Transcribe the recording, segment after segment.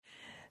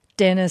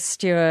Dennis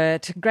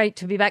Stewart. Great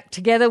to be back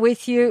together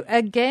with you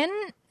again.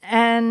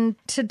 And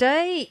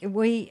today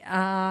we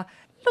are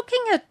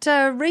looking at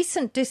a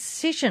recent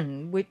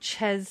decision which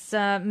has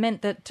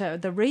meant that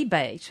the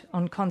rebate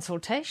on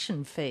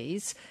consultation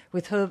fees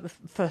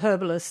for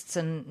herbalists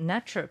and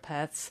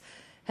naturopaths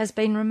has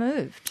been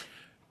removed.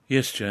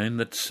 Yes, Jane,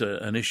 that's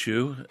an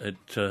issue.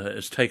 It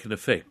has taken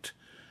effect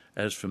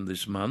as from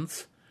this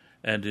month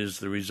and is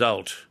the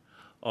result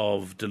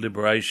of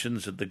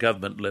deliberations at the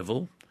government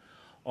level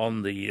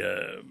on the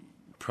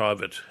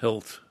private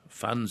health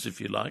funds, if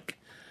you like,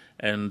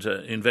 and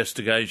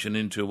investigation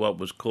into what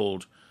was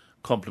called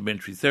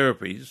complementary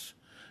therapies,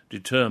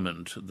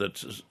 determined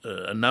that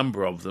a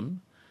number of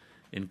them,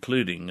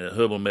 including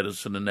herbal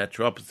medicine and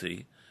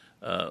naturopathy,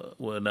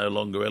 were no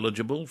longer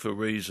eligible for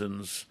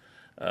reasons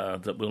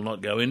that we'll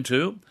not go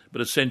into,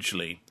 but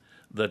essentially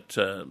that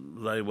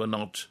they were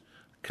not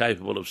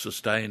capable of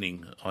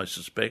sustaining, I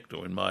suspect,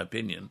 or in my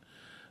opinion,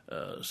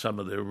 some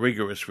of the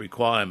rigorous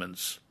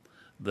requirements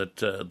that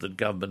the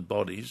government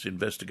bodies,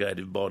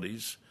 investigative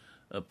bodies,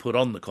 put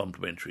on the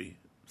complementary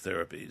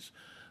therapies.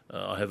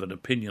 I have an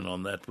opinion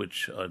on that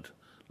which I'd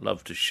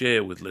love to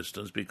share with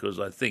listeners because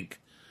I think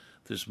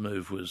this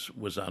move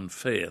was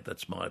unfair.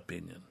 That's my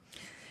opinion.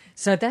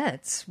 So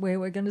that's where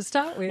we're going to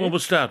start with. Well, we'll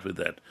start with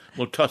that.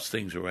 We'll toss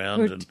things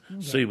around and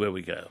see where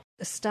we go.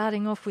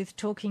 Starting off with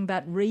talking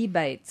about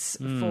rebates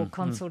for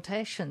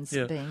consultations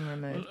being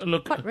removed.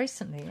 Look, quite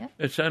recently, yeah?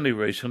 It's only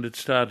recent. It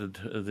started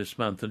this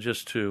month. And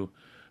just to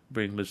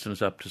bring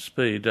listeners up to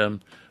speed,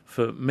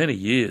 for many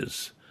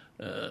years,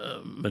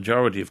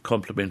 majority of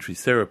complementary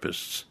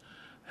therapists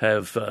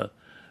have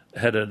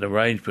had an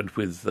arrangement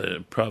with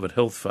private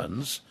health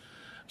funds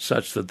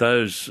such that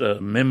those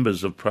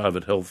members of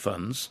private health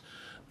funds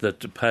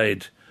that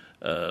paid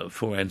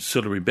for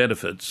ancillary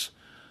benefits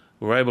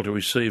were able to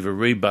receive a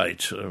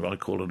rebate, or I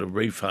call it a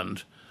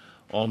refund,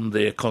 on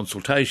their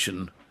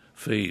consultation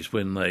fees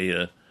when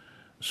they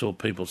saw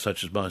people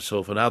such as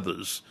myself and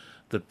others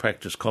that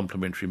practice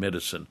complementary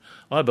medicine.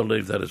 I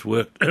believe that has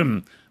worked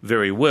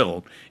very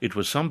well. It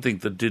was something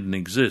that didn't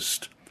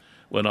exist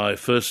when I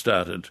first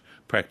started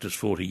practice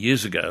 40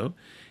 years ago.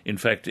 In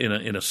fact,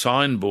 in a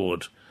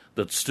signboard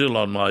that's still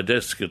on my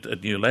desk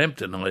at New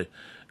Lambton, I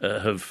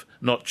have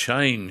not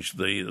changed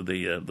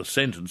the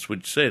sentence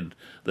which said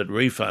that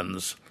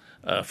refunds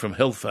from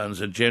health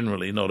funds are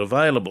generally not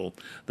available.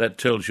 That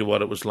tells you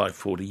what it was like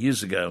 40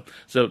 years ago.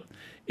 So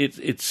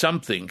it's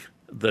something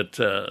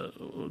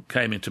that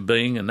came into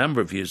being a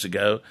number of years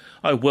ago.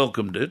 I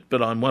welcomed it,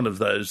 but I'm one of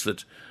those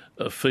that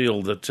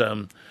feel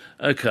that,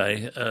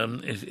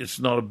 it's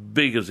not as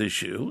big an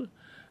issue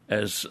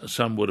as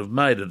some would have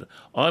made it.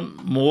 I'm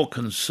more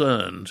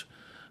concerned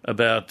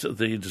about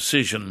the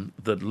decision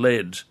that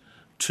led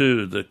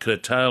to the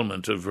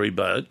curtailment of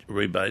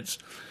rebates,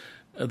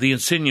 the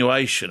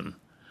insinuation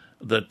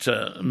that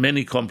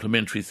many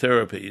complementary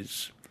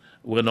therapies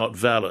were not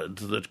valid,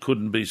 that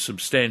couldn't be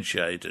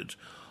substantiated,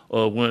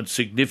 or weren't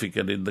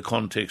significant in the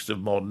context of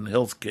modern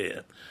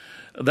healthcare.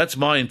 That's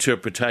my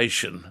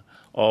interpretation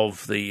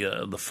of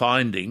the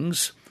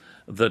findings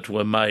that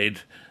were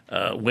made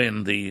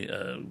when the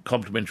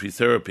complementary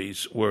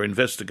therapies were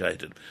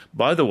investigated.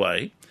 By the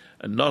way,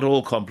 not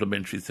all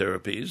complementary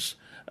therapies,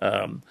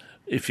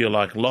 if you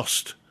like,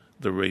 lost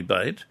the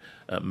rebate.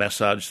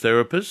 Massage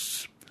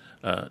therapists,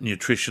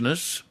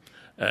 nutritionists,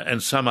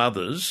 and some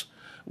others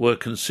were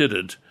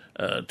considered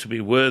to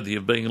be worthy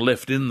of being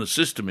left in the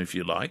system, if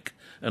you like,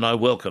 and I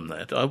welcome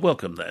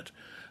that.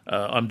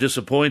 I'm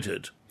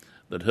disappointed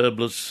that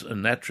herbalists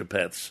and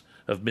naturopaths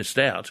have missed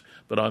out,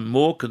 but I'm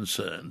more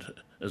concerned,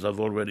 as I've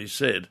already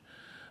said,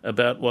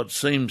 about what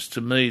seems to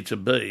me to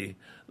be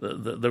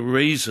the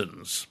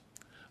reasons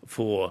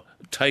for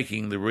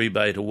taking the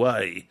rebate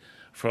away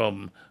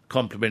from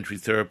complementary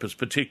therapists,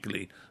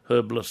 particularly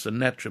herbalists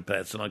and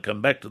naturopaths. And I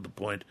come back to the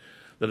point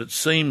that it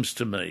seems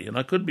to me, and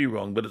I could be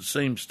wrong, but it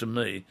seems to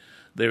me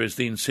there is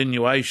the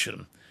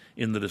insinuation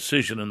in the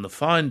decision and the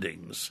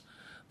findings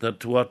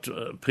that what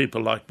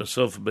people like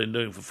myself have been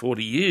doing for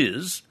 40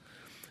 years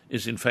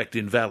is in fact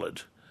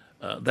invalid.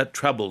 That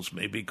troubles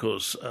me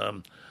because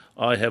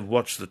I have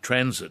watched the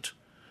transit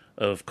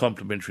of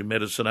complementary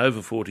medicine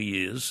over 40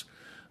 years,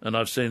 and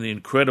I've seen the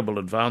incredible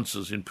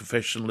advances in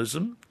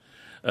professionalism,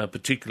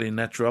 particularly in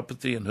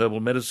naturopathy and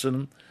herbal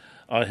medicine.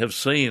 I have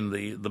seen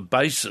the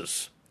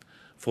basis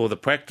for the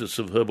practice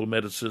of herbal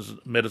medicine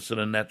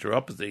and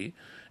naturopathy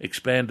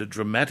expanded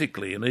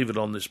dramatically, and even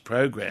on this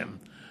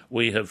program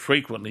we have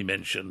frequently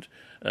mentioned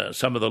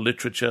some of the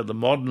literature, the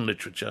modern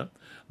literature,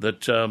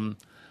 that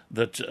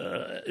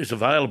is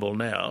available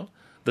now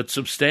that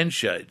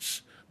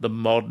substantiates the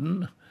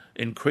modern,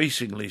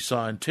 increasingly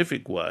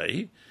scientific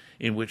way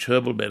in which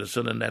herbal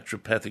medicine and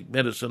naturopathic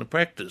medicine are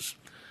practiced.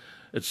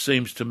 It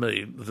seems to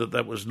me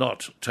that was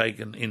not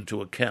taken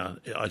into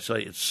account. I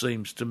say it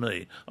seems to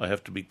me. I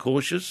have to be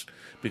cautious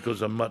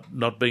because I'm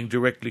not being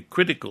directly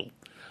critical.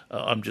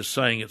 I'm just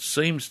saying it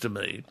seems to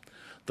me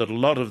that a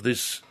lot of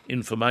this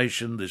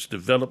information, this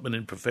development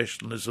in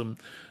professionalism,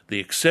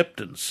 the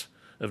acceptance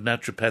of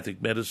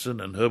naturopathic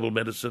medicine and herbal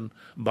medicine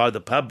by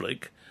the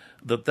public,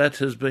 that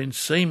has been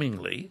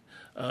seemingly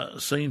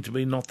seen to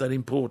be not that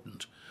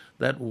important.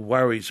 That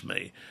worries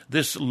me.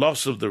 This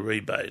loss of the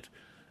rebate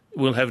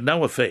will have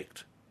no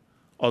effect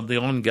on the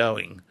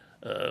ongoing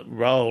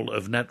role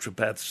of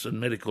naturopaths and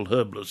medical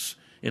herbalists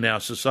in our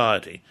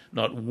society.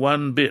 Not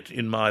one bit,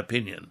 in my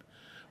opinion.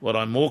 What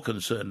I'm more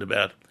concerned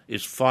about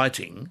is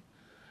fighting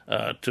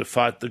to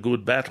fight the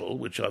good battle,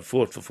 which I've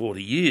fought for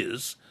 40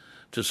 years,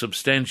 to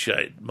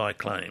substantiate my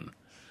claim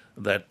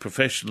that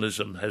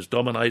professionalism has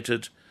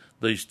dominated.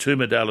 These two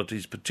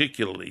modalities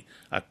particularly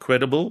are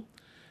credible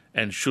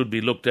and should be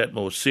looked at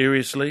more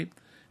seriously,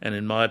 and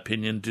in my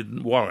opinion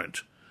didn't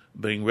warrant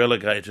being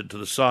relegated to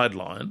the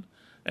sideline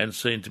and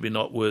seen to be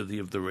not worthy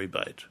of the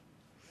rebate.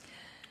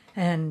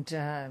 And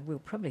we'll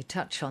probably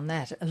touch on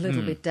that a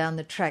little bit down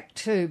the track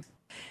too.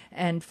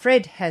 And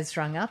Fred has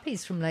rung up,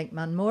 he's from Lake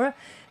Munmora,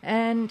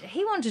 and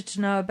he wanted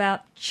to know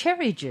about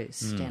cherry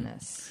juice,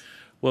 Dennis.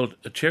 Well,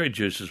 cherry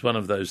juice is one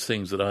of those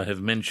things that I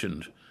have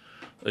mentioned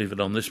even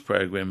on this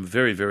program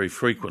very, very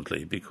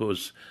frequently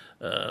because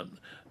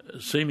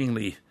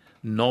seemingly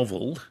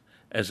novel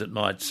as it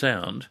might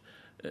sound,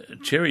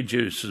 cherry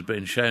juice has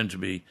been shown to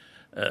be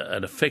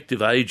an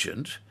effective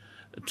agent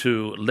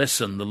to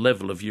lessen the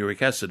level of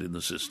uric acid in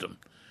the system.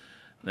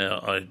 Now,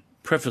 I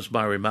preface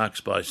my remarks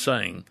by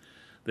saying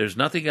there's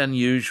nothing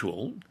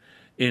unusual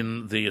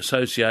in the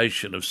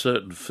association of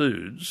certain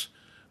foods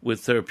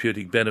with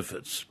therapeutic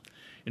benefits.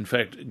 In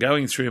fact,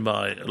 going through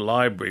my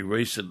library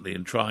recently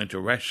and trying to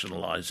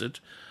rationalise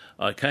it,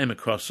 I came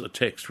across a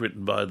text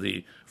written by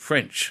the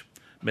French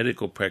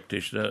medical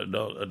practitioner,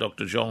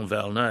 Dr. Jean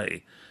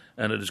Valnet,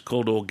 and it is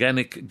called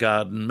Organic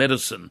Garden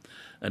Medicine.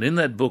 And in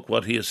that book,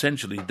 what he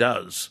essentially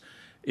does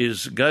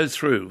is go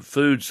through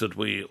foods that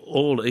we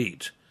all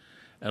eat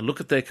and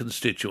look at their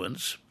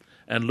constituents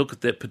and look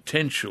at their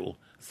potential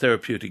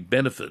therapeutic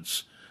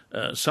benefits,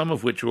 some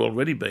of which are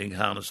already being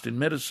harnessed in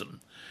medicine.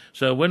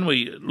 So when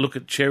we look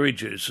at cherry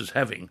juice as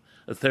having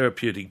a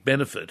therapeutic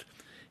benefit,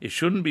 it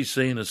shouldn't be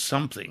seen as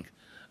something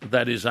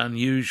that is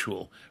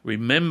unusual.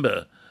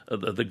 Remember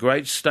the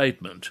great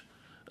statement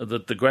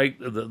that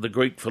the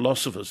Greek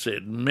philosopher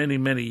said many,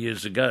 many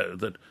years ago,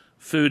 that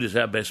food is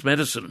our best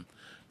medicine.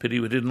 Pity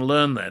we didn't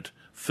learn that.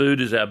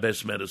 Food is our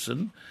best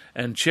medicine,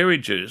 and cherry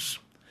juice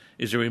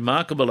is a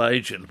remarkable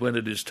agent when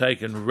it is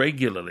taken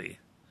regularly.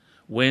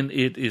 When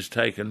it is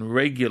taken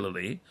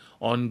regularly,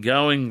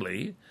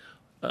 ongoingly,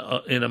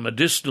 in a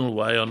medicinal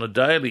way on a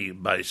daily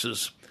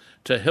basis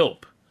to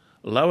help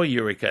lower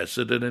uric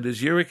acid, and it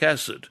is uric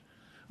acid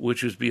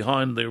which is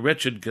behind the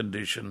wretched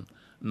condition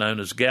known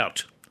as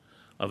gout.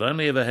 I've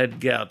only ever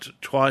had gout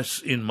twice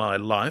in my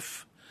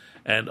life,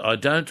 and I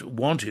don't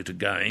want it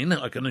again,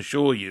 I can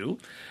assure you.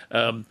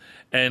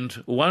 And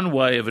one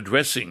way of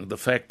addressing the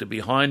factor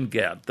behind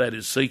gout, that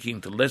is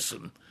seeking to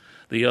lessen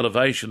the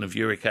elevation of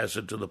uric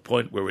acid to the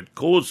point where it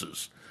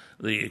causes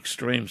the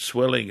extreme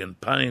swelling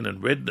and pain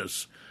and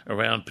redness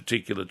around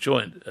particular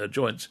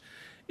joints,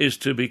 is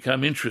to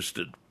become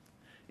interested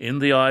in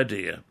the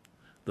idea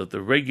that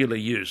the regular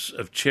use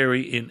of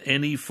cherry in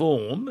any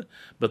form,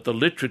 but the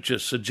literature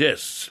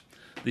suggests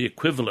the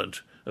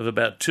equivalent of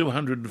about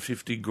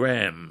 250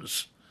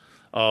 grams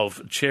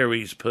of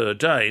cherries per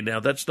day. Now,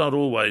 that's not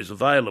always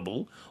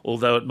available,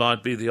 although it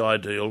might be the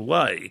ideal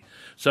way.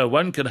 So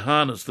one can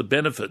harness the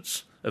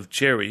benefits of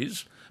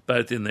cherries,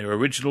 both in their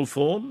original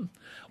form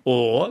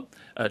or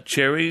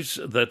cherries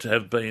that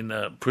have been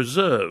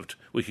preserved.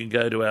 We can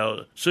go to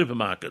our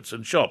supermarkets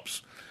and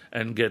shops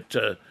and get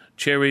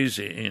cherries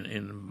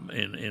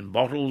in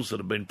bottles that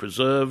have been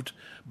preserved,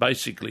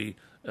 basically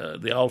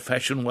the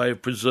old-fashioned way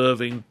of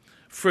preserving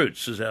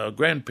fruits, as our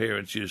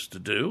grandparents used to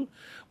do.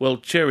 Well,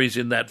 cherries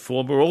in that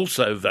form are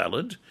also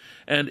valid,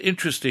 and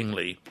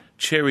interestingly,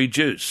 cherry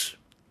juice,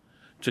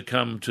 to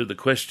come to the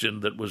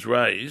question that was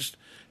raised,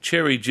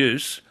 cherry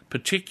juice,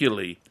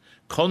 particularly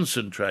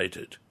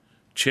concentrated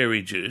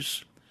cherry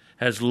juice,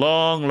 has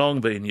long, long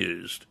been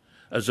used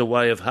as a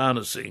way of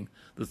harnessing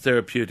the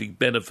therapeutic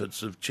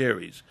benefits of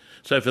cherries.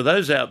 So for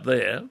those out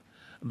there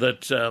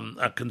that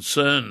are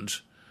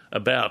concerned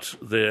about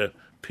their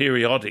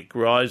periodic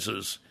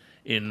rises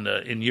in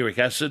uric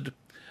acid,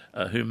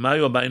 who may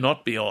or may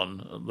not be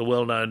on the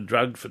well-known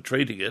drug for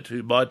treating it,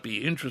 who might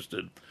be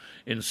interested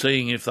in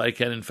seeing if they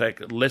can in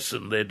fact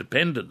lessen their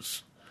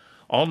dependence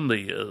on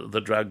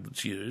the drug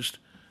that's used,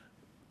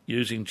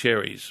 using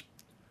cherries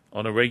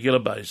on a regular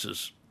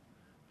basis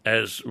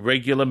as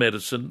regular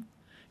medicine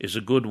is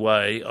a good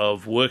way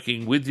of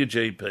working with your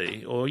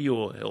GP or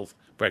your health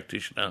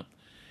practitioner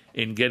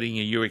in getting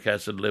your uric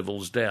acid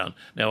levels down.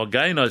 Now,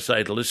 again, I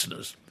say to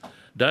listeners,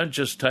 don't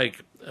just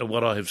take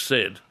what I have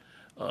said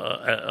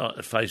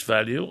at face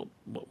value.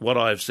 What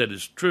I have said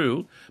is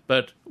true,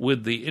 but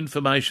with the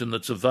information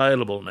that's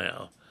available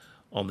now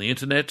on the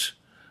internet,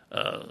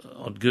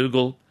 on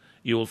Google,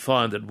 you will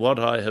find that what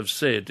I have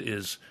said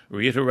is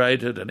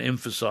reiterated and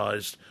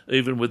emphasised,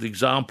 even with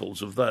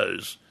examples of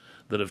those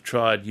that have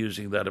tried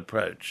using that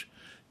approach.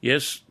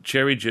 Yes,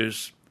 cherry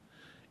juice,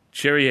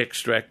 cherry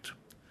extract,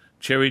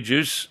 cherry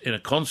juice in a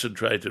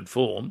concentrated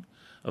form,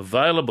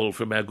 available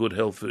from our good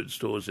health food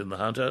stores in the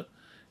Hunter,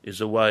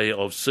 is a way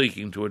of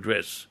seeking to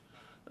address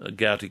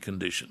gouty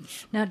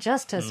conditions. Now,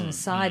 just as an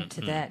aside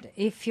to that,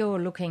 if you're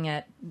looking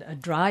at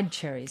dried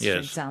cherries, for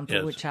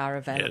example, which are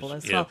available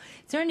as well,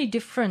 is there any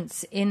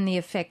difference in the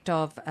effect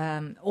of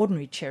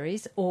ordinary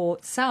cherries or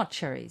sour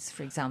cherries,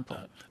 for example?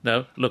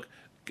 No, look,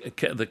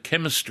 the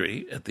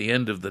chemistry at the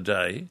end of the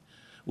day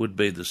would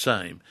be the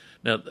same.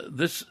 Now,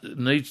 this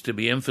needs to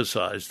be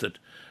emphasised that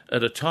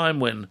at a time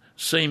when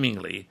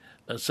seemingly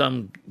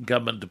some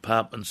government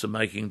departments are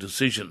making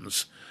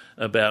decisions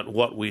about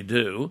what we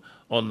do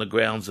on the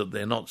grounds that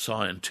they're not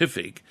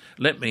scientific,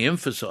 let me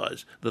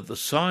emphasise that the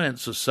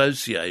science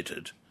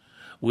associated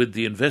with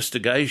the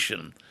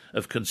investigation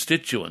of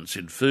constituents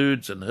in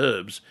foods and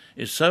herbs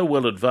is so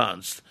well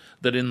advanced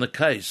that in the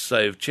case,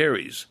 say, of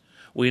cherries,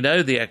 we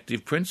know the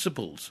active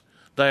principles.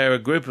 They are a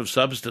group of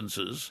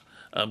substances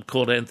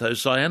called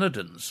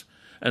anthocyanidins,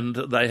 and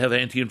they have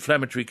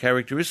anti-inflammatory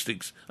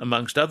characteristics,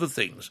 amongst other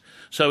things.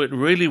 So it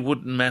really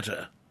wouldn't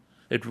matter.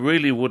 It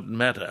really wouldn't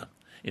matter,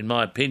 in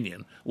my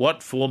opinion,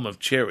 what form of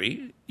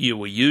cherry you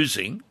were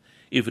using.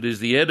 If it is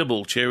the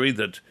edible cherry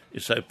that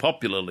is so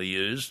popularly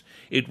used,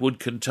 it would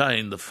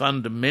contain the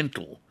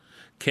fundamental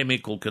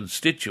chemical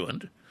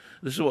constituent.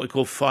 This is what we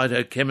call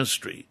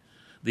phytochemistry,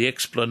 the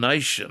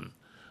explanation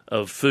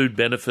of food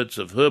benefits,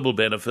 of herbal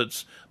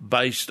benefits,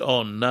 based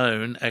on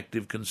known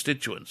active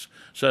constituents.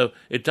 So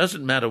it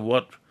doesn't matter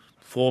what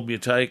form you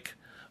take,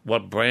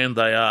 what brand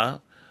they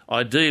are.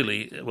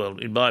 Ideally, well,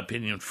 in my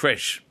opinion,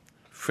 fresh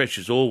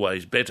is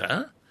always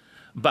better,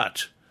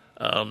 but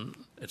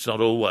it's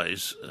not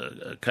always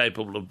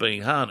capable of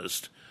being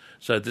harnessed.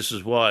 So this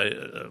is why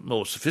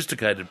more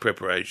sophisticated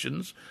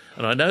preparations,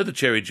 and I know the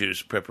cherry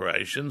juice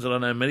preparations, and I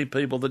know many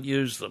people that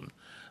use them,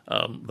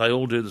 they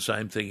all do the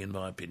same thing, in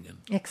my opinion.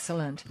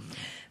 Excellent.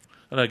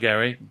 Hello,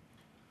 Gary.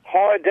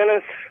 Hi,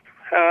 Dennis.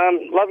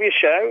 Love your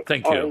show.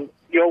 Thank you.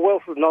 Your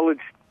wealth of knowledge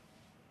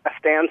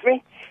astounds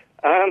me.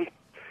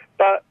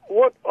 But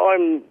what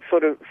I'm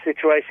sort of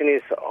situation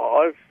is,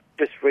 I've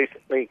just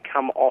recently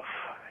come off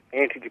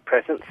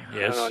antidepressants.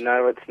 Yes. And I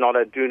know it's not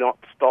a do not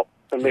stop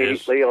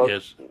immediately.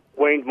 Yes. I've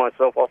weaned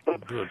myself off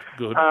them. Good.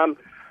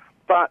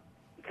 But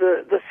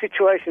the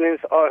situation is,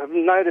 I have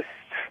noticed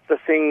the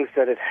things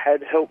that it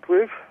had helped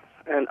with,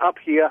 and up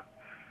here,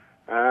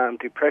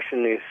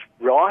 depression is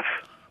rife,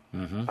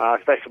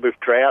 especially with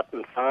drought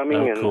and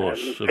farming and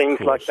things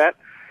like that.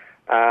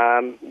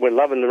 We're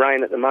loving the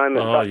rain at the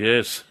moment. Oh,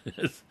 yes.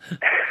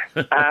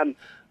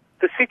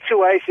 The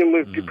situation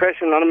with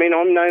depression, I mean,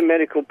 I'm no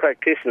medical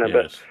practitioner,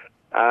 but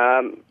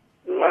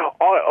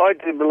I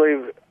do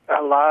believe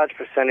a large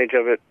percentage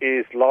of it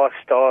is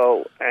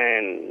lifestyle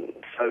and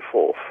so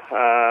forth.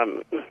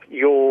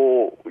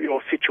 Your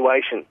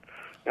situation.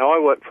 Now, I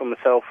work for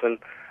myself, and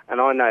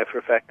I know for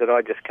a fact that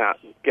I just can't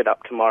get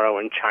up tomorrow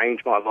and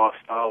change my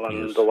lifestyle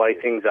and the way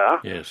things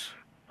are. Yes.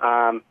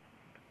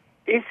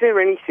 Is there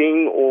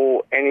anything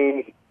or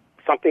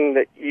something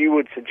that you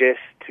would suggest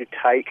to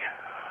take,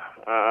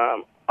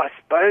 I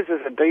suppose,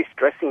 as a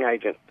de-stressing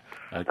agent?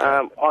 Okay.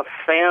 I've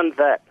found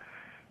that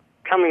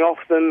coming off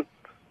them,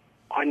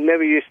 I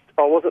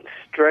wasn't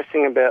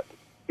stressing about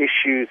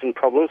issues and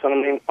problems. And I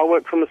mean, I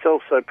work for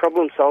myself, so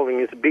problem solving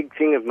is a big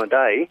thing of my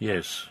day.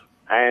 Yes.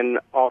 And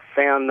I've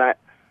found that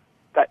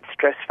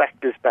stress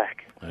factor's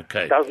back.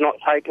 Okay. It does not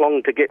take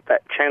long to get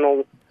that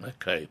channel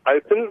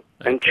open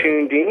and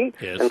tuned in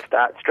and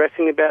start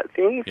stressing about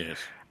things. Yes.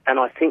 And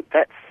I think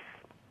that's,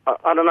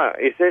 I don't know,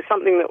 is there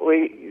something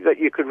that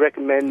you could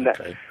recommend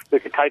that we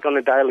could take on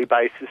a daily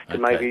basis to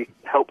maybe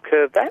help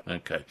curb that?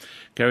 Okay.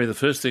 Gary, the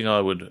first thing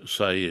I would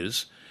say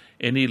is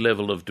any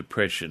level of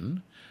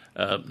depression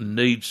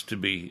needs to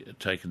be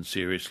taken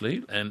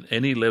seriously, and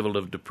any level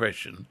of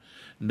depression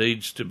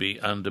needs to be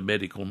under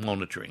medical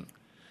monitoring.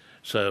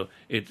 So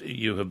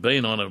you have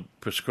been on a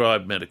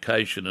prescribed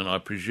medication, and I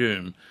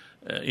presume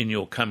in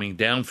your coming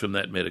down from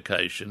that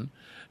medication,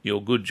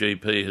 your good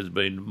GP has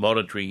been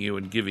monitoring you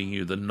and giving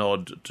you the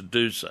nod to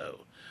do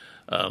so.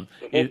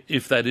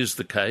 If that is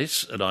the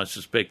case, and I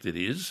suspect it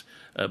is,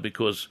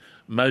 because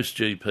most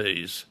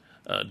GPs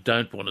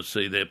don't want to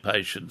see their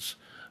patients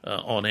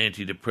on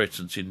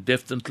antidepressants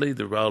indefinitely.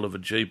 The role of a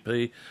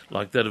GP,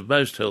 like that of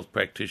most health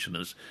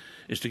practitioners,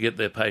 is to get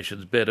their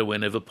patients better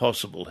whenever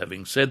possible.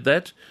 Having said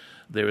that,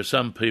 there are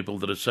some people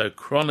that are so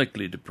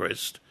chronically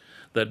depressed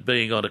that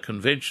being on a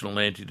conventional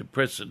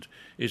antidepressant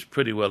is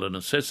pretty well a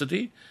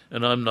necessity,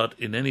 and I'm not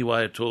in any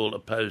way at all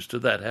opposed to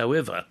that.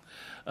 However,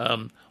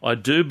 I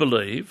do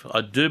believe,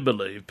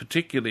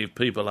 particularly if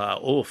people are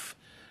off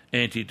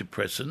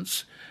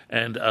antidepressants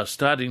and are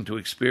starting to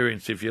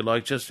experience, if you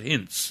like, just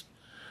hints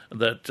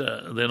that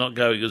they're not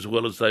going as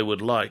well as they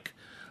would like,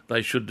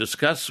 they should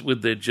discuss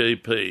with their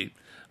GP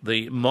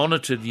the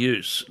monitored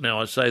use, now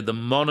I say the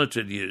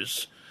monitored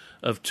use,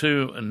 of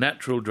two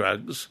natural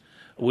drugs,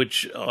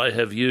 which I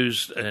have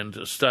used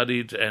and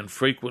studied and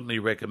frequently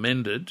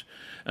recommended,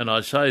 and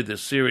I say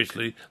this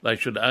seriously, they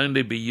should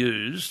only be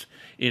used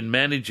in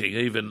managing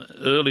even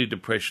early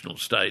depressional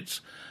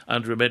states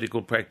under a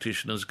medical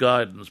practitioner's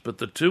guidance. But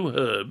the two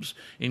herbs,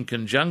 in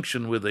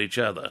conjunction with each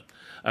other,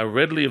 are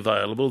readily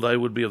available. They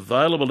would be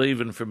available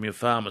even from your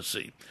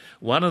pharmacy.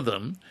 One of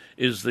them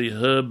is the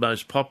herb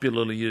most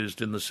popularly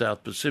used in the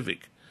South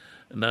Pacific,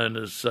 known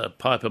as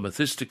Piper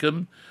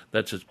methysticum.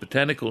 That's its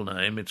botanical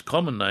name. Its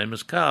common name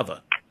is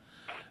kava.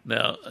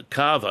 Now,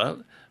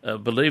 kava,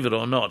 believe it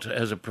or not,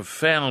 has a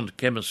profound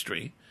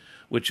chemistry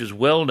which is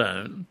well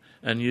known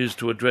and used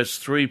to address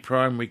three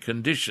primary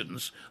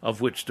conditions,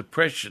 of which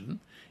depression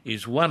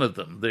is one of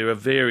them. There are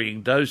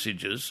varying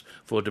dosages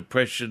for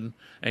depression,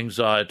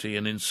 anxiety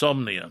and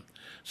insomnia.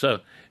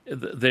 So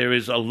there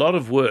is a lot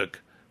of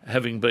work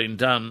having been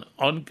done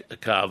on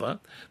kava.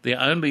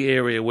 The only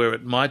area where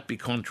it might be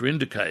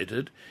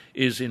contraindicated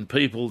is in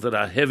people that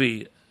are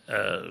heavy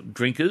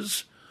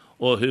drinkers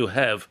or who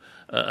have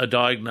a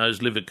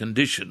diagnosed liver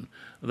condition.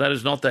 That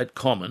is not that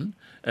common.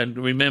 And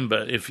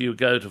remember, if you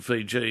go to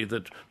Fiji,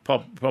 that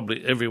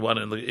probably everyone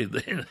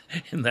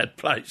in that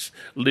place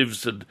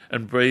lives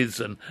and breathes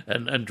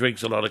and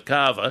drinks a lot of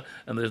kava,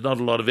 and there's not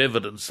a lot of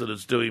evidence that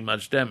it's doing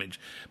much damage.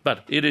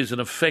 But it is an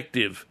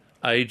effective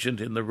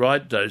agent in the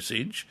right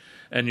dosage,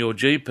 and your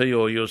GP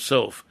or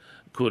yourself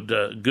could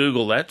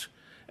Google that,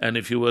 and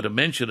if you were to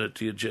mention it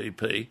to your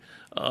GP,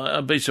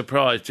 I'd be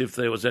surprised if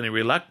there was any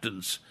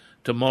reluctance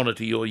to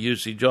monitor your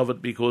usage of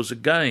it, because,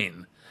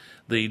 again,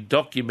 the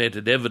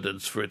documented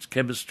evidence for its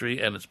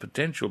chemistry and its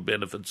potential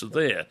benefits are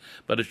there.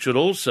 But it should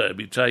also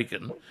be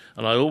taken,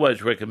 and I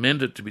always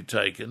recommend it to be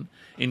taken,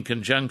 in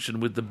conjunction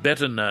with the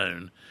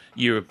better-known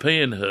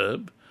European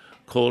herb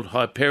called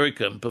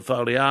Hypericum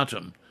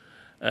perfoliatum.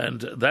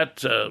 And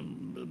that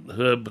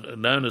herb,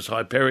 known as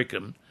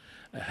Hypericum,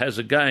 has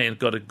again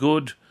got a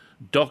good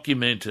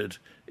documented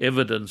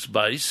evidence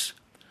base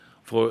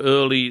for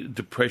early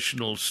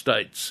depressional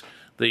states.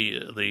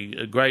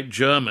 The great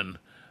German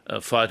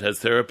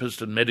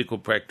phytotherapist and medical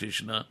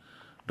practitioner,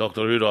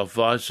 Dr. Rudolf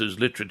Weiss, whose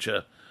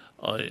literature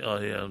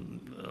I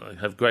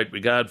have great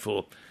regard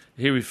for,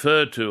 he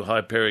referred to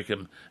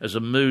Hypericum as a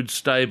mood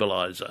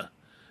stabiliser,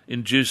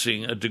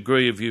 inducing a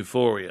degree of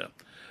euphoria.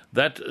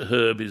 That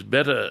herb is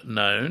better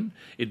known.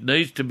 It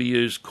needs to be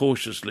used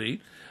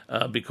cautiously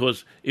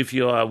because if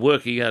you are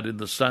working out in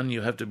the sun,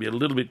 you have to be a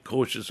little bit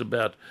cautious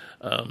about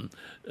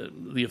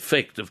the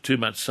effect of too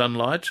much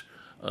sunlight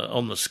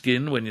on the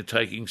skin when you're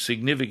taking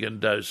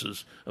significant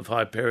doses of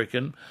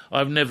Hypericum.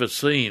 I've never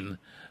seen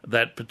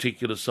that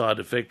particular side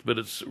effect, but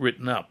it's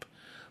written up.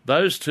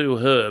 Those two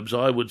herbs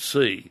I would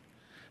see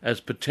as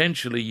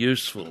potentially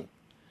useful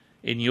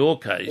in your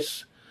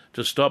case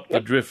to stop the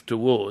drift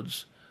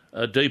towards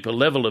a deeper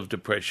level of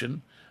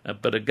depression.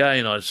 But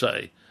again, I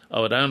say,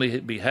 I would only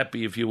be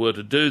happy if you were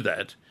to do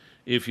that,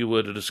 if you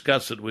were to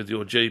discuss it with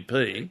your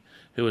GP,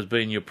 who has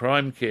been your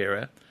prime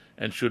carer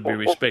and should be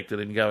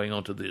respected in going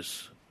on to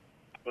this.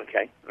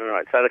 Okay, all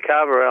right. So the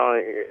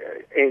kava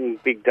in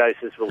big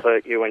doses will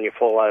hurt you when you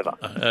fall over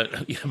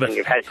when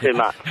you've had too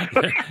much.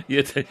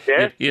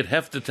 You'd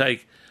have to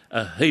take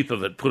a heap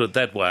of it, put it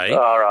that way.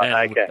 All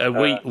right, and,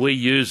 okay. We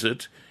use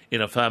it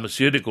in a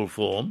pharmaceutical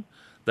form,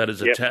 that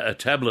is a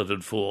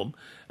tableted form,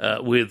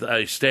 with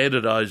a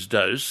standardised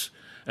dose,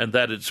 and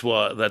that's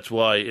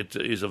why it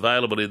is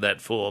available in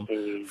that form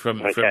from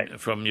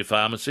your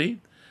pharmacy.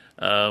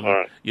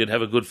 Right. You'd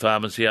have a good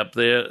pharmacy up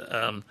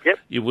there.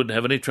 You wouldn't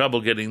have any trouble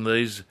getting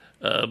these.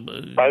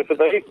 Both of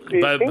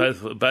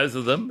these? Both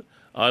of them.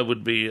 I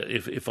would be,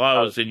 if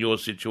I was in your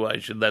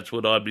situation, that's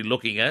what I'd be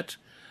looking at.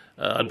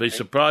 I'd be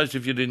surprised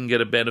if you didn't get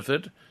a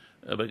benefit.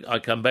 But I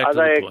come back to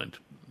the point.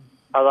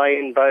 Are they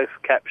in both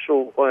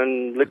capsule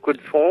and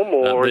liquid form,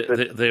 or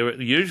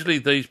usually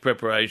these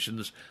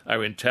preparations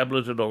are in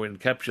tableted or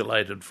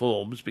encapsulated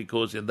forms,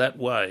 because in that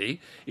way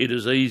it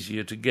is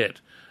easier to get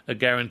a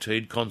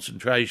guaranteed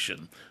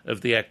concentration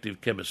of the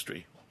active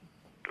chemistry.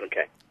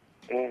 Okay.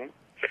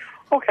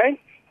 Mm-hmm. Okay,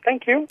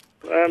 thank you.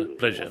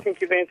 Pleasure. I think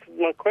you've answered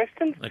my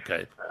questions.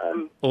 Okay.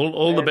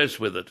 All the best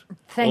with it.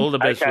 All the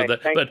best with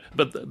it.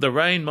 But the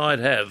rain might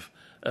have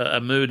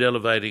a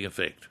mood-elevating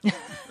effect.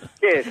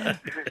 Yes,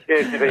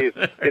 it is.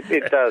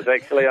 It does,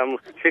 actually. I'm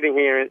sitting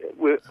here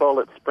while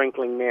it's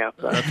sprinkling now.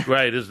 So. That's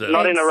great, isn't it?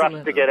 Not in a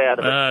rush to get out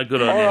of it.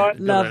 Good on you. Right.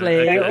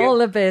 Lovely. All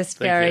the best,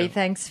 Gary. You.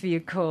 Thanks for your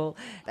call.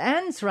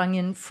 Anne's rung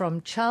in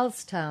from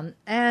Charlestown.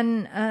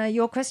 Anne,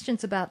 your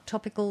question's about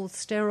topical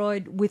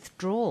steroid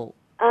withdrawal.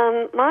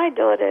 My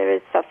daughter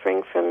is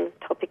suffering from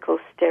topical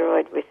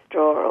steroid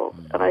withdrawal.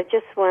 I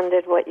just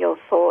wondered what your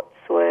thoughts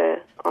were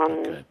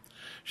on that.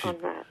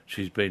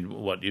 She's been,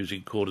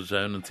 using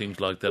cortisone and things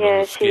like that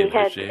on the skin?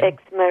 Yeah, she had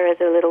eczema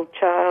as a little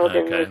child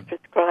and was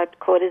prescribed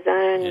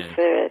cortisone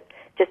for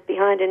just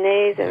behind her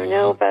knees and her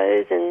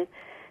elbows, and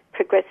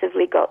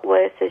progressively got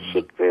worse as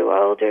she grew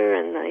older,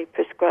 and they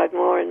prescribed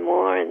more and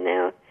more, and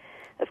now,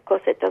 of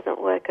course, it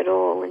doesn't work at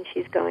all, and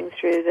she's going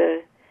through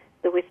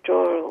the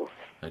withdrawals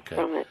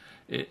from it.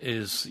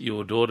 Is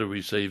your daughter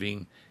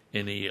receiving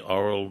any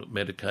oral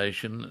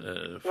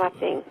medication?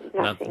 Nothing.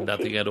 Nothing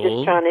She's at just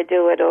all? trying to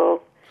do it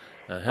all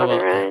on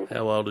her own.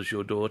 How old is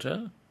your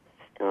daughter?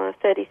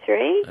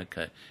 33.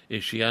 Okay.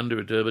 Is she under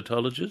a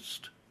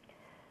dermatologist?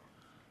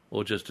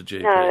 Or just a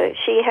GP? No,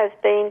 she has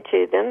been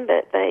to them,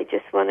 but they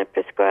just want to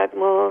prescribe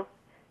more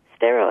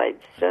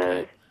steroids.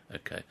 So.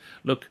 Okay.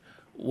 Look,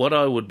 what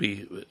I would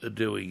be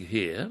doing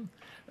here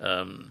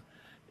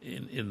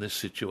in this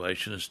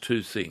situation is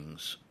two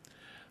things.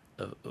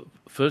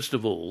 First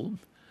of all,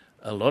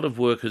 a lot of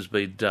work has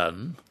been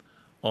done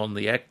on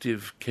the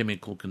active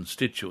chemical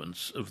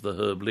constituents of the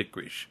herb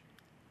licorice.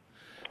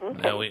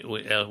 Okay.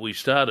 Now, we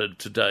started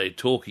today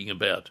talking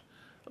about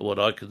what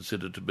I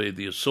consider to be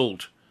the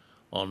assault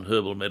on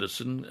herbal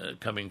medicine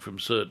coming from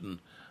certain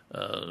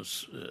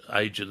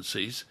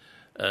agencies,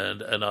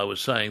 and I was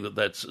saying that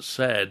that's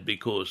sad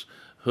because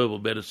herbal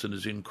medicine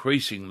is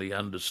increasingly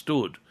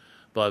understood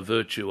by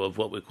virtue of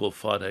what we call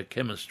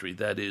phytochemistry,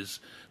 that is,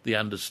 the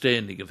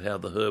understanding of how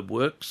the herb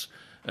works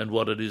and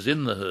what it is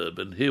in the herb.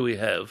 And here we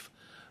have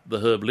the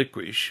herb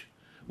licorice,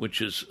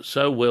 which is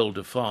so well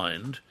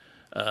defined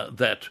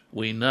that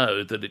we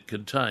know that it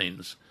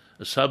contains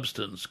a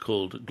substance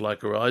called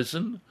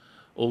glycyrrhizin,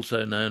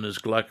 also known as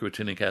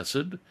glycyrrhetinic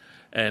acid,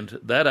 and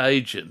that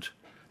agent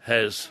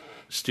has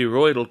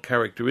steroidal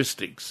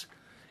characteristics.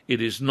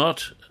 It is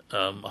not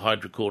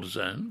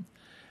hydrocortisone,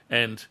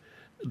 and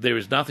there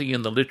is nothing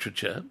in the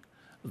literature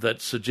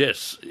that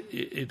suggests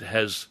it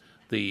has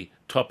the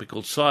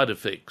topical side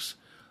effects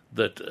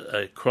that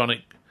a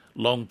chronic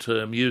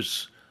long-term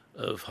use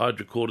of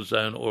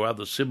hydrocortisone or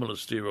other similar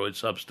steroid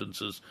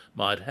substances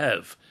might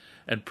have.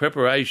 And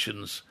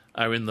preparations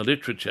are in the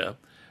literature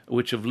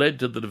which have led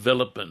to the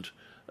development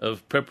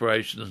of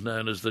preparations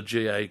known as the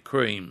GA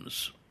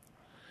creams.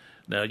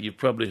 Now, you've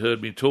probably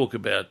heard me talk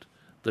about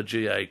the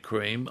GA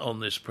cream on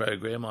this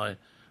program. I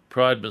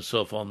pride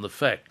myself on the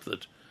fact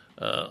that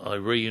I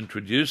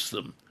reintroduced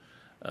them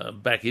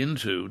back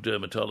into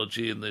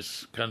dermatology in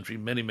this country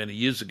many, many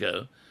years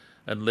ago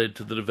and led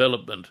to the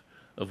development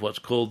of what's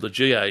called the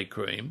GA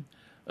cream,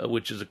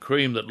 which is a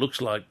cream that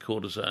looks like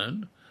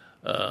cortisone,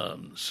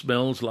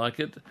 smells like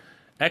it,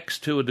 acts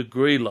to a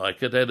degree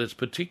like it, and is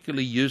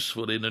particularly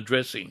useful in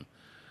addressing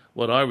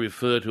what I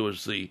refer to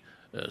as the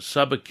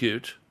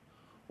subacute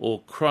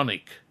or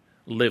chronic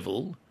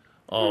level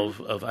of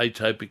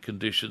atopic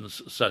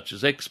conditions such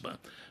as eczema.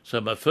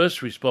 So my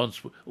first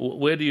response,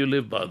 where do you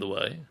live, by the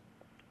way?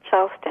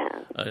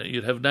 Charlestown.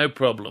 You'd have no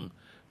problem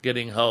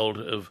getting hold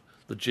of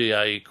the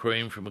GA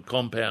cream from a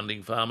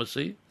compounding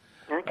pharmacy.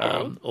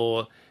 Okay.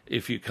 Or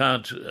if you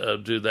can't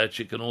do that,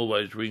 you can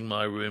always ring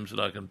my rooms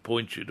and I can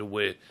point you to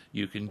where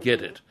you can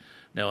get it.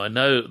 Now, I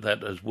know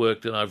that has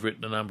worked and I've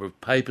written a number of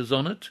papers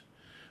on it,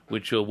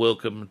 which you're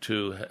welcome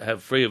to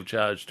have free of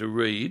charge to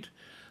read,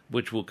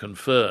 which will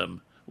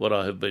confirm what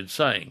I have been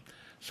saying.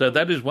 So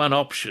that is one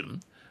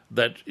option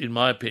that, in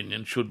my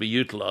opinion, should be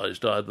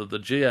utilised, either the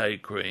GA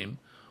cream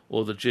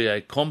or the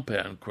GA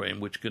compound cream,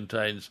 which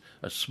contains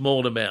a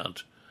small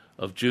amount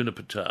of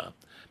juniper tar.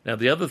 Now,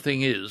 the other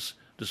thing is,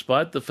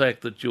 despite the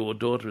fact that your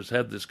daughter has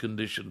had this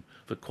condition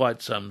for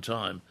quite some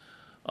time,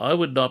 I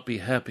would not be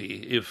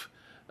happy if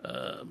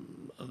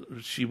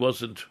she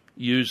wasn't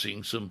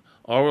using some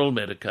oral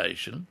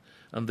medication,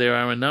 and there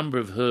are a number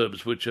of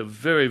herbs which are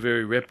very,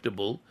 very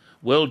reputable,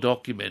 well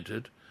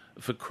documented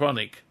for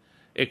chronic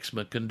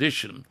eczema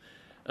condition.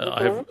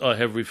 I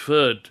have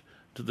referred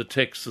to the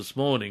text this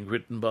morning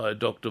written by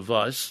Dr.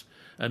 Weiss,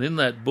 and in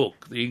that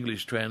book, the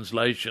English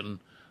translation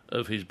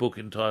of his book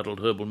entitled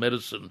Herbal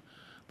Medicine,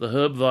 the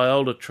herb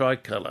Viola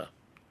tricolor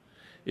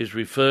is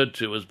referred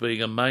to as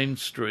being a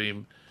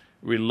mainstream,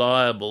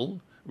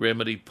 reliable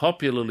remedy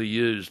popularly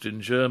used in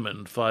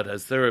German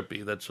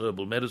phytotherapy, that's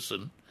herbal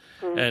medicine,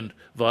 and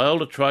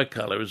Viola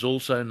tricolor is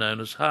also known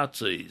as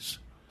heartsease.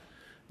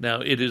 Now,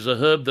 it is a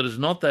herb that is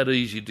not that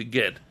easy to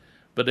get,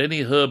 but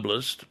any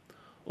herbalist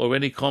or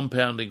any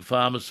compounding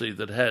pharmacy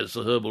that has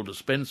a herbal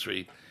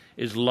dispensary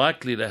is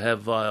likely to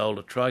have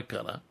Viola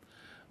tricolor.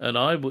 And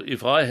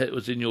if I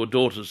was in your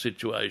daughter's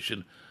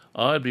situation,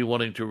 I'd be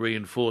wanting to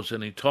reinforce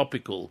any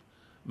topical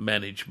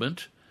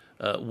management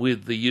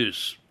with the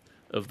use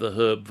of the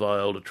herb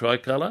Viola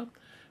tricolor,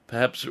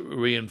 perhaps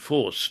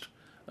reinforced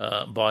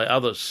by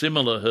other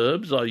similar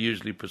herbs. I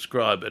usually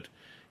prescribe it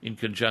in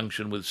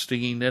conjunction with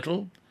stinging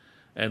nettle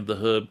and the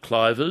herb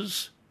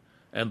clivers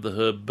and the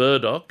herb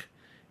burdock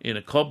in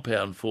a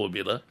compound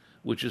formula,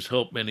 which has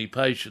helped many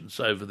patients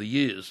over the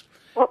years.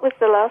 What was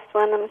the last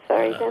one? I'm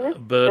sorry, Dennis.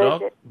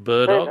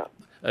 Burdock.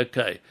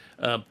 Okay.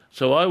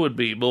 So I would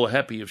be more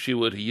happy if she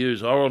were to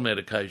use oral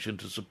medication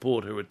to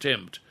support her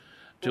attempt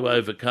to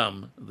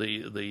overcome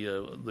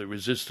the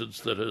resistance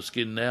that her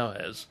skin now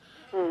has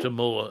to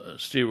more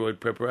steroid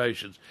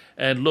preparations.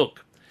 And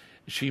look,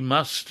 she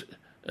must,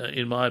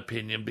 in my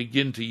opinion,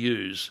 begin to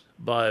use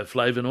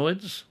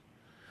bioflavonoids.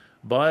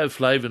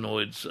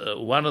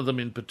 Bioflavonoids, one of them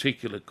in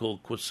particular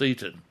called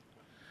quercetin,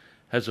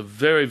 has a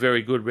very,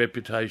 very good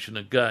reputation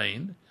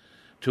again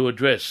to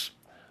address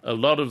a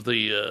lot of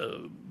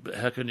the,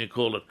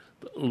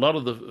 a lot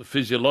of the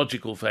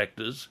physiological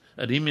factors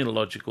and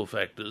immunological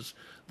factors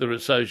that are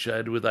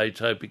associated with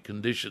atopic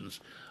conditions.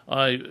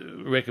 I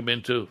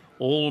recommend to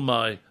all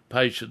my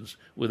patients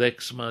with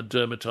eczema,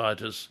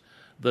 dermatitis,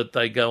 that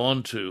they go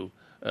on to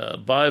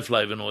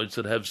bioflavonoids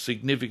that have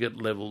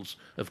significant levels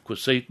of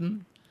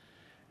quercetin,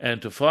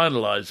 and to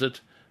finalise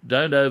it,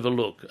 don't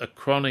overlook a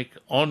chronic,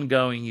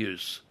 ongoing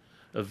use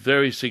of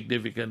very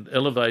significant,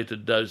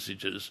 elevated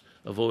dosages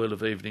of oil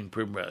of evening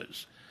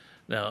primrose.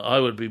 Now, I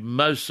would be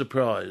most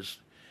surprised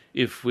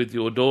if, with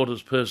your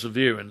daughter's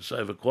perseverance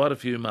over quite a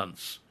few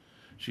months,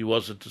 she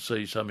wasn't to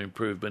see some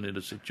improvement in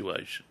the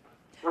situation.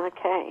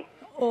 Okay.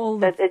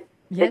 The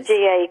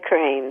GA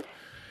creams.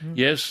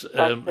 Yes,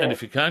 and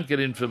if you can't get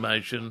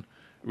information,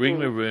 ring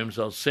the rooms.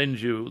 I'll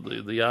send you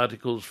the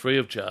articles free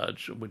of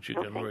charge, which you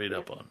can read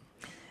up on.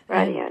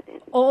 Right.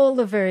 All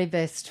the very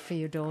best for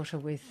your daughter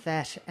with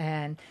that,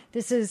 Anne.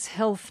 This is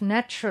Health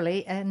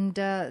Naturally, and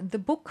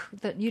the book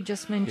that you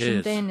just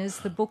mentioned then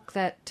is the book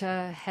that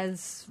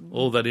has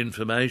all that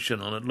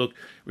information on it. Look,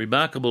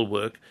 remarkable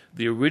work.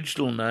 The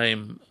original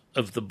name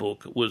of the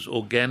book was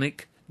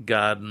Organic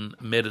Garden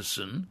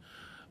Medicine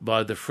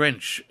by the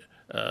French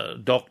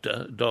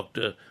doctor,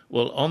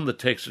 on the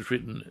text is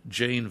written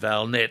Jean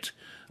Valnet.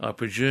 I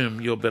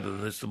presume you're better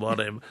than this than what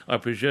I am. I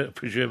presume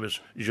it's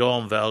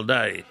Jean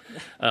Valnet.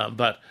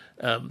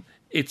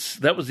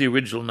 That was the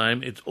original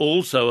name. It's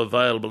also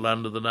available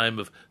under the name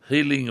of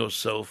Healing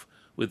Yourself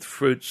with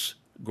Fruits,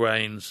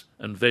 Grains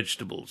and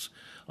Vegetables.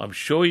 I'm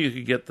sure you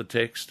could get the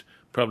text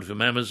probably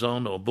from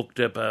Amazon or Book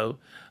Depot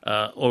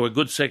or a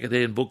good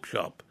second-hand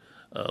bookshop.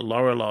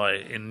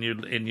 Lorelei in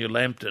New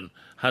Lambton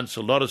hunts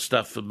a lot of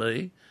stuff for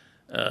me.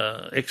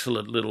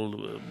 Excellent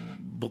little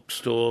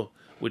bookstore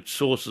which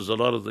sources a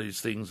lot of these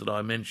things that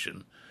I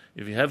mention.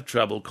 If you have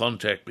trouble,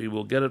 contact me.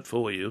 We'll get it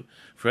for you.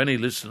 For any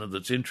listener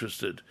that's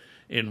interested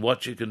in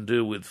what you can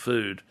do with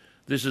food,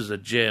 this is a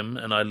gem,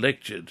 and I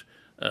lectured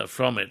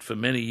from it for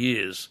many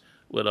years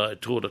when I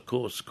taught a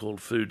course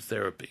called Food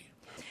Therapy.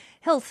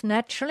 Health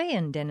Naturally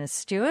and Dennis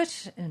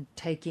Stewart, and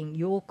taking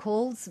your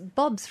calls.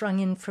 Bob's rung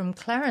in from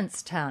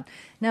Clarencetown.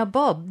 Now,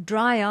 Bob,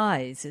 dry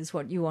eyes is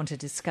what you want to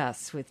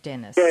discuss with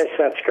Dennis. Yes,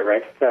 that's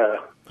correct.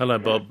 Hello,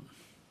 Bob.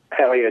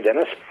 How are you,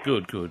 Dennis?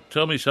 Good.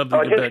 Tell me something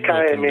about your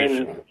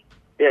condition.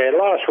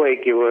 Last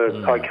week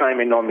I came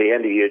in on the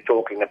end of you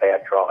talking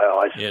about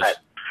dry eyes. Yes.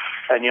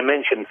 And you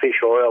mentioned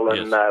fish oil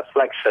and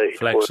flaxseed.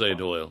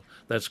 Flaxseed oil.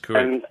 That's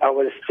correct. And I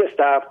was just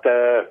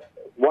after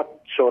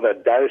what sort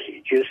of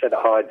dosage. You said a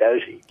high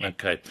dosage.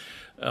 Okay.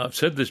 I've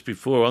said this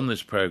before on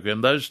this program.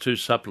 Those two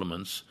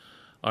supplements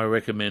I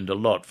recommend a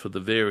lot for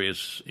the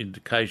various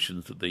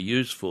indications that they're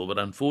used for, but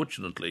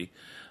unfortunately,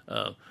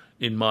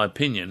 in my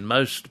opinion,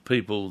 most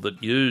people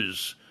that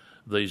use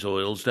these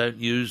oils don't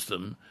use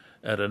them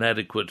at an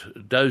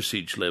adequate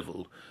dosage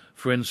level.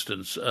 For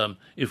instance,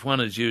 if one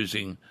is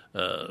using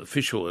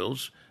fish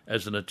oils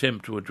as an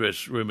attempt to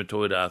address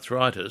rheumatoid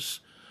arthritis,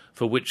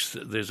 for which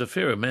there's a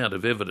fair amount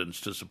of evidence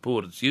to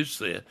support its use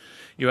there,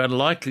 you're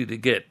unlikely to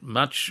get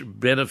much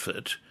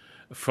benefit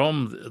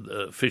from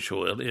the fish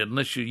oil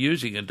unless you're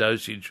using a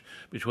dosage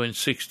between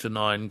 6 to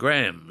 9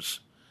 grams.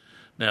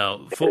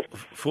 Now,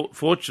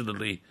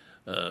 fortunately,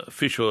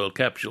 fish oil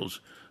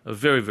capsules are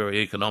very, very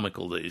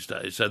economical these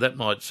days, so that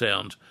might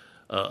sound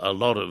a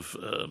lot of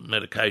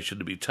medication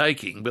to be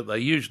taking, but they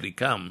usually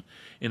come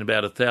in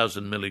about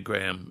 1,000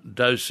 milligram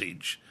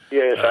dosage.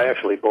 Yes, I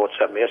actually bought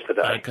some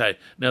yesterday. Okay.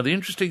 Now, the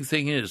interesting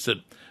thing is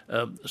that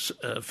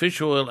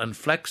fish oil and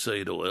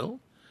flaxseed oil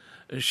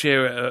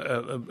share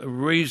a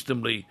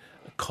reasonably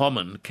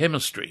common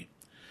chemistry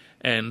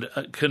and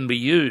can be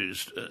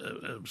used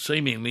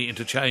seemingly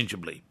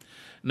interchangeably.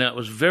 Now, it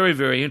was very,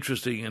 very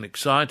interesting and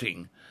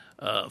exciting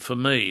for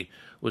me.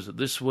 Was it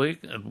this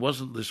week? It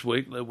wasn't this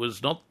week. It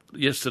was not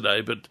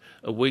yesterday, but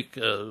a week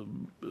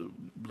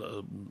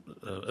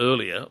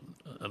earlier,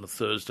 on a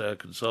Thursday, I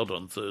consulted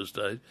on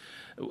Thursday,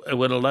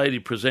 when a lady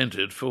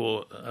presented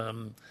for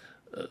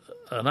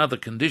another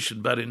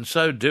condition, but in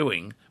so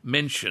doing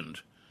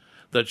mentioned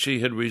that she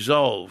had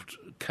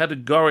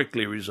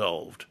categorically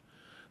resolved,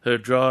 her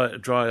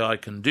dry eye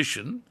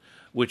condition,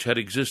 which had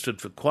existed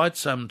for quite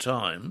some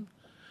time,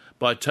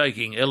 by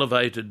taking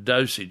elevated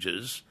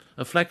dosages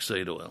of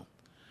flaxseed oil.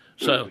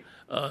 So,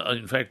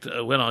 in fact,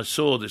 when I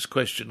saw this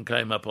question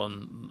came up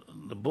on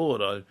the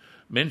board, I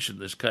mentioned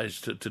this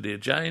case to dear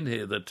Jane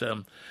here,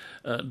 that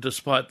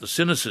despite the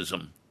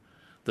cynicism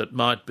that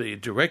might be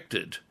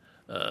directed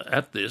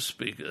at this,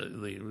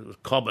 the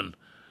common,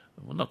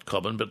 well, not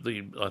common, but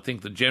I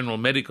think the general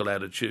medical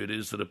attitude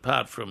is that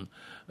apart from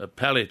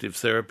palliative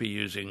therapy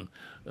using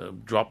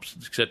drops,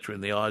 etc., in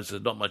the eyes,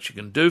 there's not much you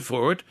can do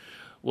for it.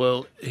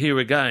 Well, here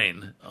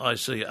again, I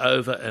see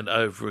over and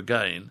over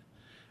again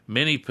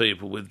many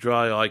people with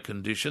dry eye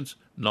conditions,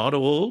 not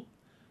all,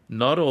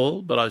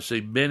 but I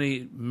see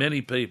many,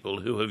 many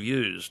people who have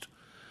used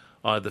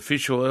either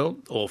fish oil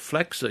or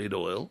flaxseed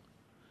oil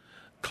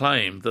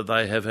claim that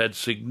they have had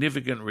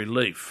significant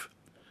relief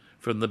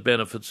from the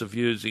benefits of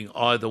using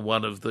either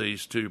one of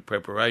these two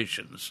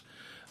preparations.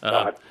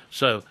 Right.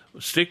 So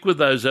stick with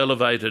those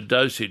elevated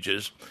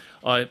dosages.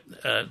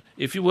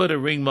 If you were to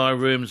ring my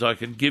rooms, I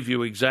can give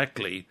you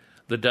exactly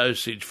the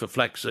dosage for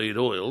flaxseed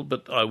oil,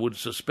 but I would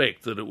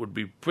suspect that it would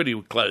be pretty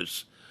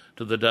close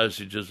to the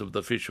dosages of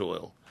the fish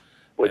oil.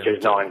 Which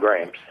is 9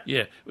 grams.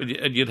 Yeah,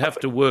 and you'd have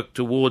to work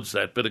towards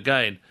that. But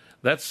again,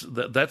 that's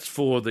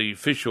for the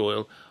fish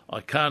oil.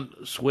 I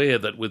can't swear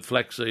that with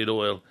flaxseed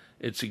oil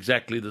it's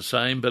exactly the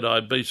same, but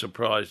I'd be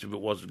surprised if it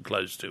wasn't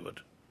close to it.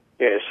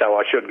 Yeah, so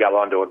I should go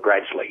on to it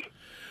gradually.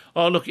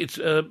 Oh, look, it's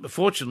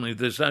fortunately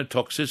there's no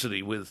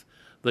toxicity with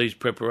these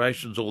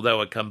preparations, although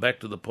I come back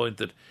to the point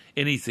that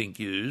anything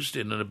used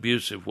in an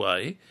abusive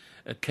way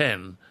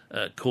can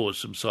cause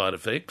some side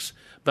effects.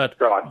 But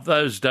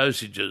those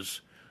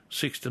dosages,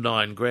 6 to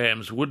 9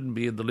 grams, wouldn't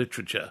be in the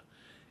literature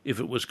if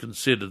it was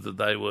considered that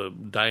they were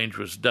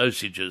dangerous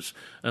dosages.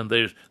 And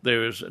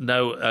there is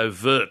no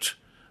overt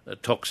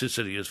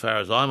toxicity, as far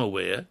as I'm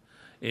aware,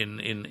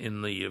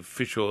 in the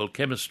fish oil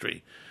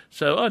chemistry.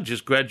 So I'd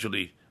just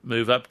gradually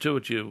move up to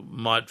it. You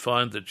might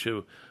find that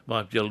you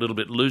might be a little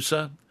bit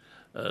looser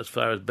as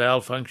far as bowel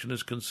function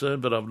is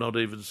concerned, but I've not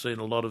even seen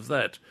a lot of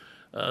that.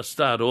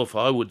 Start off,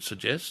 I would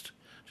suggest,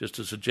 just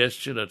a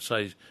suggestion, at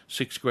say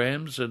 6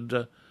 grams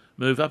and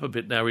move up a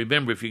bit. Now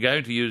remember, if you're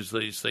going to use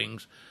these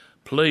things,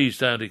 please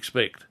don't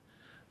expect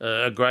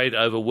a great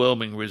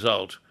overwhelming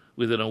result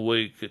within a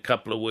week, a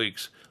couple of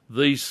weeks.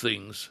 These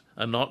things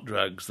are not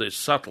drugs, they're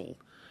subtle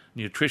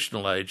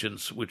nutritional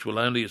agents which will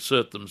only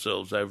assert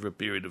themselves over a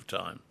period of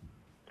time.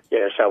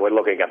 Yeah, so we're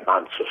looking at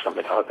months or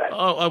something like that.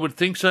 Oh, I would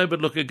think so,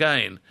 but look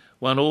again,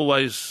 one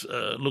always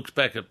looks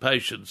back at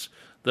patients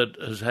that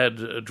has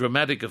had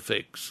dramatic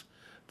effects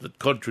that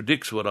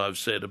contradicts what I've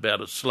said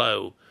about a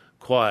slow,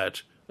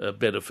 quiet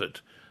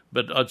benefit.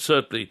 But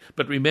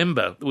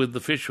remember, with the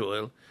fish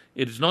oil,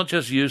 it is not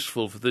just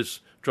useful for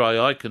this dry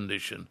eye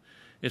condition.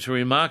 It's a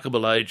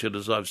remarkable agent,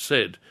 as I've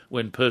said,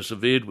 when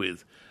persevered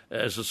with,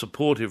 as a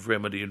supportive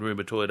remedy in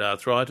rheumatoid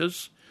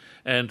arthritis,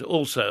 and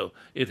also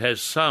it has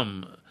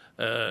some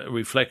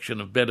reflection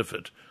of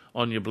benefit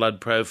on your blood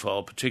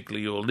profile,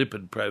 particularly your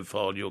lipid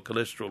profile, your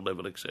cholesterol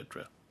level,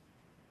 etc.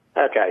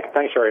 Okay,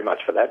 thanks very much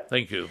for that.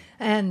 Thank you.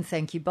 And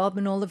thank you, Bob,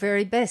 and all the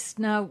very best.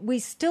 Now, we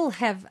still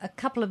have a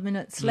couple of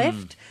minutes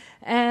left,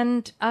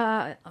 and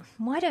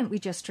why don't we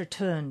just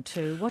return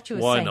to what you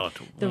were saying?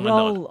 The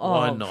role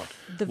of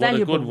the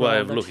valuable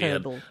role that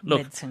herbal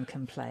medicine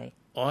can play.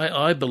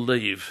 I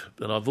believe,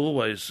 and I've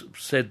always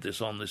said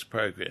this on this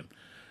program,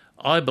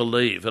 I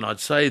believe, and I'd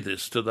say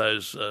this to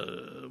those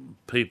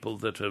people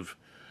that have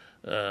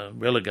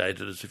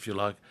relegated us, if you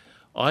like,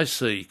 I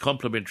see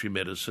complementary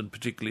medicine,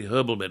 particularly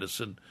herbal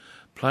medicine,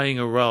 playing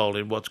a role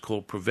in what's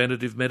called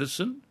preventative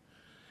medicine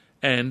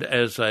and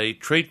as a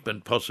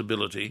treatment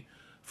possibility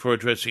for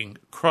addressing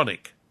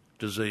chronic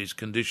disease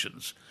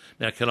conditions.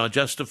 Now, can I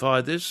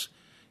justify this?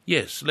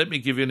 Yes. Let me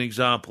give you an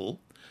example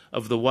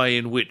of the way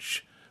in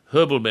which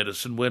herbal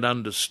medicine, when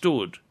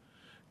understood,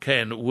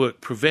 can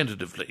work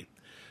preventatively.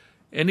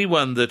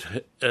 Anyone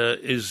that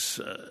is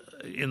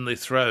in the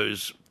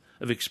throes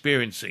of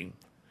experiencing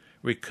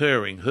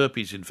recurring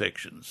herpes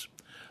infections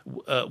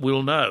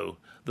will know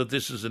that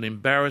this is an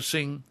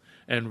embarrassing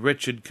and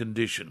wretched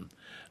condition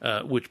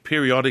which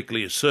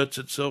periodically asserts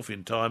itself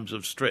in times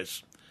of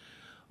stress.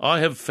 I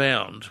have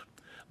found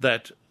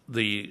that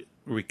the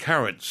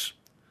recurrence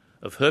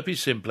of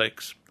herpes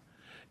simplex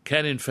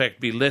can in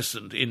fact be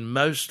lessened in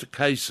most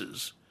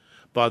cases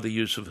by the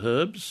use of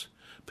herbs,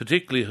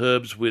 particularly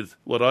herbs with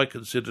what I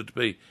consider to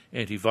be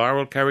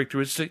antiviral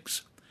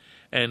characteristics,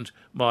 and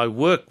my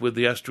work with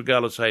the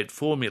astragalus 8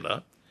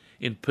 formula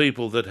in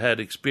people that had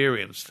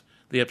experienced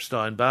the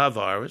Epstein-Barr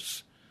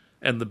virus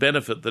and the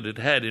benefit that it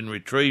had in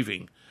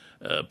retrieving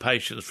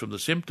patients from the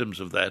symptoms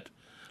of that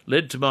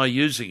led to my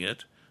using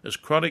it as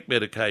chronic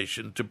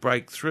medication to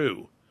break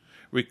through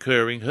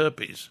recurring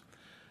herpes.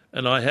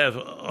 And I have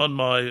on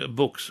my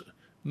books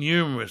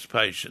numerous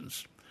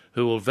patients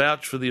who will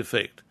vouch for the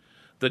effect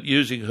that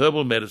using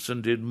herbal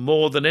medicine did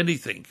more than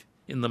anything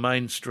in the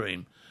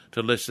mainstream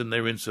to lessen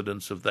their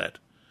incidence of that.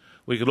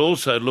 We could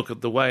also look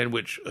at the way in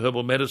which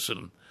herbal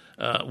medicine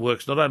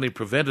works not only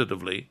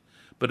preventatively,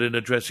 but in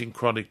addressing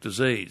chronic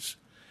disease.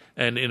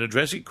 And in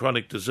addressing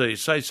chronic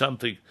disease, say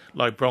something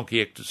like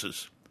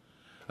bronchiectasis,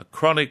 a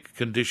chronic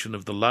condition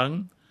of the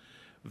lung,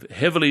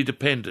 heavily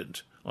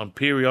dependent on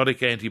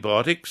periodic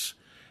antibiotics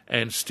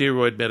and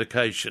steroid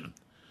medication.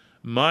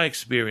 My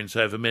experience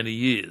over many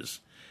years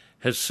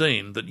has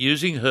seen that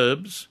using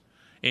herbs,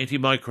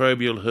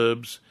 antimicrobial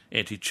herbs,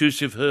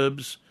 antitussive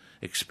herbs,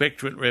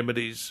 expectorant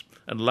remedies,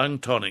 and lung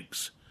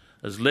tonics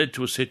has led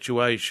to a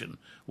situation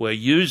where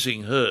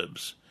using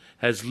herbs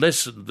has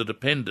lessened the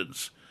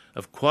dependence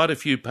of quite a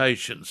few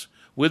patients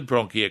with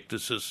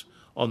bronchiectasis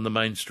on the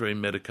mainstream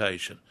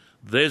medication.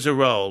 There's a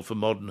role for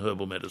modern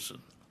herbal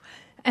medicine.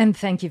 And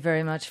thank you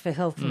very much for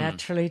Health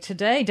Naturally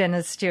today,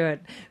 Dennis Stewart.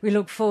 We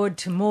look forward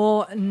to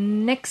more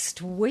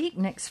next week,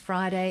 next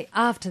Friday,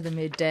 after the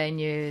midday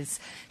news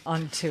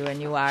on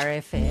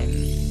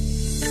 2NURFM.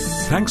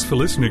 Thanks for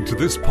listening to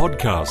this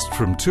podcast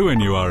from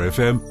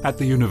 2NURFM at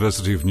the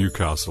University of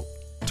Newcastle.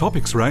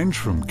 Topics range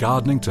from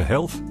gardening to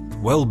health,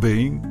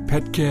 well-being,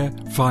 pet care,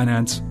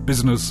 finance,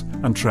 business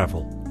and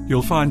travel.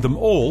 You'll find them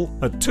all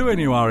at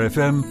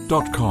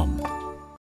 2NURFM.com.